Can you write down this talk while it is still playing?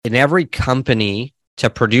In every company, to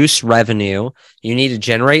produce revenue, you need to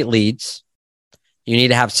generate leads. You need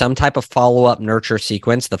to have some type of follow-up nurture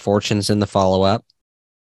sequence, the fortunes in the follow-up.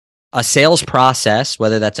 A sales process,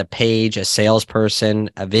 whether that's a page, a salesperson,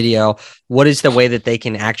 a video, what is the way that they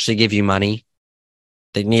can actually give you money?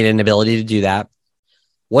 They need an ability to do that.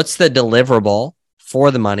 What's the deliverable for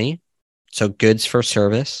the money? So goods for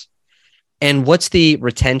service. And what's the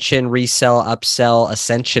retention, resell, upsell,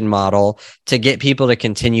 ascension model to get people to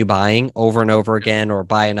continue buying over and over again or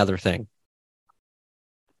buy another thing?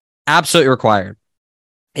 Absolutely required.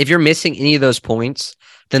 If you're missing any of those points,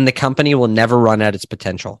 then the company will never run at its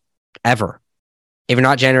potential, ever. If you're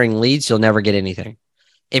not generating leads, you'll never get anything.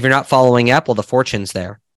 If you're not following up, well, the fortune's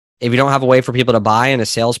there. If you don't have a way for people to buy in a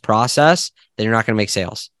sales process, then you're not going to make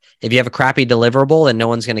sales. If you have a crappy deliverable, then no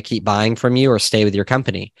one's going to keep buying from you or stay with your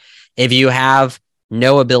company. If you have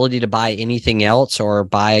no ability to buy anything else or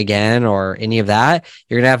buy again or any of that,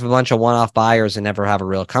 you're going to have a bunch of one-off buyers and never have a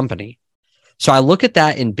real company. So I look at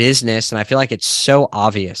that in business and I feel like it's so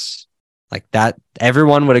obvious, like that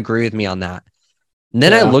everyone would agree with me on that. And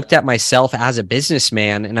then I looked at myself as a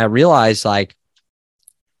businessman and I realized like,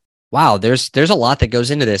 wow, there's a lot that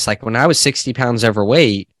goes into this. Like when I was 60 pounds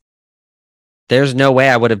overweight, there's no way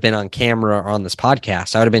I would have been on camera or on this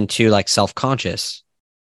podcast. I would have been too like self-conscious.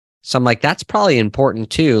 So I'm like, that's probably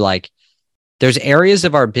important too. Like there's areas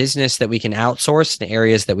of our business that we can outsource and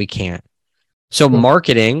areas that we can't. So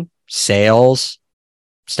marketing, sales,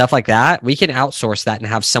 stuff like that, we can outsource that and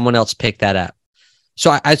have someone else pick that up.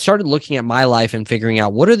 So I started looking at my life and figuring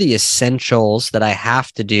out what are the essentials that I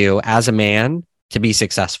have to do as a man to be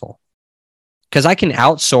successful. Because I can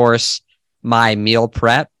outsource my meal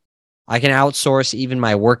prep. I can outsource even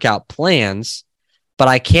my workout plans, but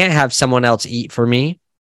I can't have someone else eat for me.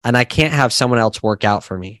 And I can't have someone else work out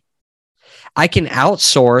for me. I can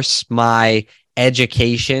outsource my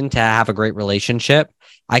education to have a great relationship.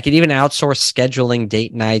 I could even outsource scheduling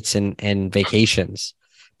date nights and vacations,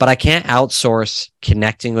 but I can't outsource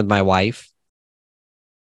connecting with my wife.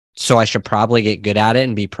 So I should probably get good at it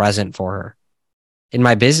and be present for her. In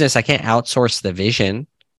my business, I can't outsource the vision.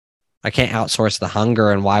 I can't outsource the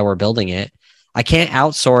hunger and why we're building it. I can't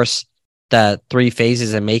outsource the 3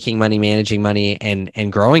 phases of making money, managing money,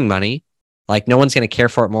 and growing money. Like no one's going to care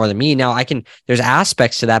for it more than me. Now there's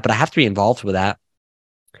aspects to that, but I have to be involved with that.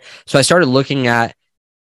 So I started looking at,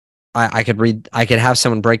 I could have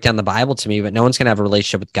someone break down the Bible to me, but no one's going to have a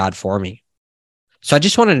relationship with God for me. So I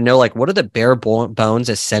just wanted to know, like, what are the bare bones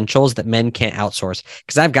essentials that men can't outsource?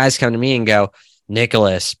 Because I have guys come to me and go,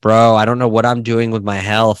 Nicholas, bro, I don't know what I'm doing with my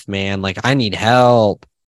health, man. Like, I need help.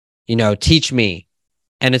 Teach me.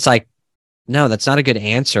 And it's like, no, that's not a good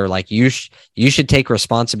answer. Like you should take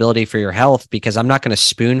responsibility for your health, because I'm not going to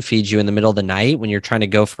spoon feed you in the middle of the night when you're trying to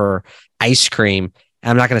go for ice cream. And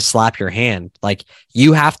I'm not going to slap your hand. Like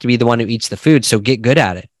you have to be the one who eats the food. So get good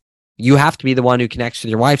at it. You have to be the one who connects with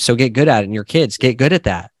your wife. So get good at it. And your kids, get good at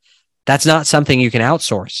that. That's not something you can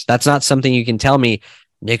outsource. That's not something you can tell me,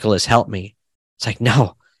 Nicholas, help me. It's like,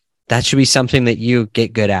 no, that should be something that you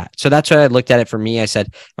get good at. So that's why I looked at it for me. I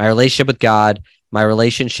said, my relationship with God, my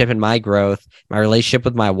relationship and my growth, my relationship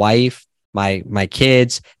with my wife, my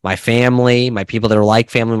kids, my family, my people that are like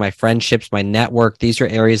family, my friendships, my network. These are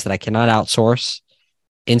areas that I cannot outsource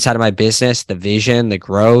inside of my business. The vision, the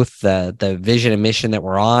growth, the vision and mission that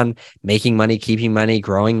we're on, making money, keeping money,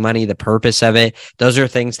 growing money, the purpose of it. Those are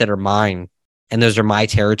things that are mine. And those are my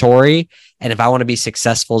territory. And if I want to be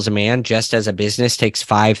successful as a man, just as a business takes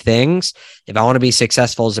 5 things, if I want to be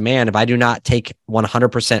successful as a man, if I do not take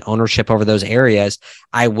 100% ownership over those areas,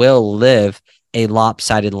 I will live a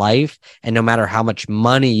lopsided life. And no matter how much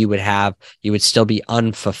money you would have, you would still be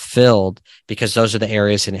unfulfilled, because those are the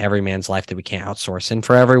areas in every man's life that we can't outsource. And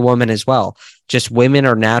for every woman as well. Just women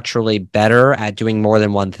are naturally better at doing more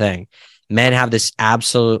than one thing. Men have this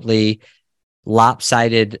absolutely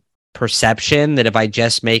lopsided perception that if I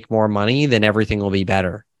just make more money, then everything will be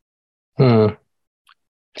better. Like,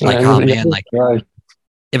 oh man, like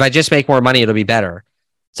if I just make more money, it'll be better.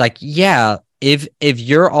 It's like, yeah, if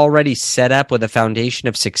you're already set up with a foundation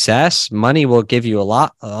of success, money will give you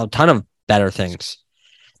a ton of better things.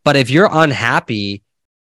 But if you're unhappy,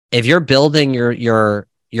 if you're building your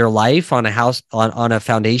life on a house on a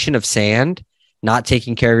foundation of sand, not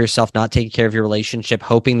taking care of yourself, not taking care of your relationship,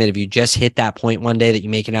 hoping that if you just hit that point one day that you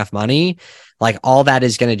make enough money, like all that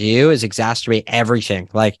is going to do is exacerbate everything.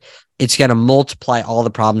 Like it's going to multiply all the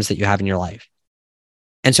problems that you have in your life.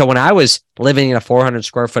 And so when I was living in a 400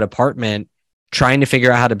 square foot apartment, trying to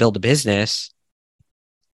figure out how to build a business,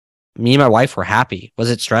 me and my wife were happy. Was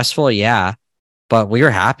it stressful? Yeah, but we were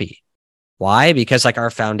happy. Why? Because like our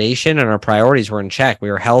foundation and our priorities were in check. We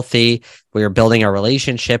were healthy. We were building our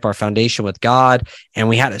relationship, our foundation with God, and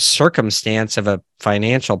we had a circumstance of a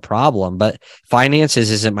financial problem. But finances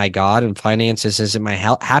isn't my God, and finances isn't my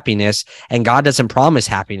happiness. And God doesn't promise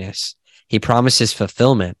happiness. He promises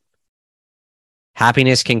fulfillment.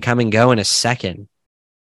 Happiness can come and go in a second,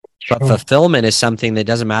 but fulfillment is something that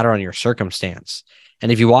doesn't matter on your circumstance.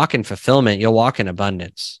 And if you walk in fulfillment, you'll walk in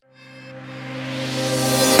abundance.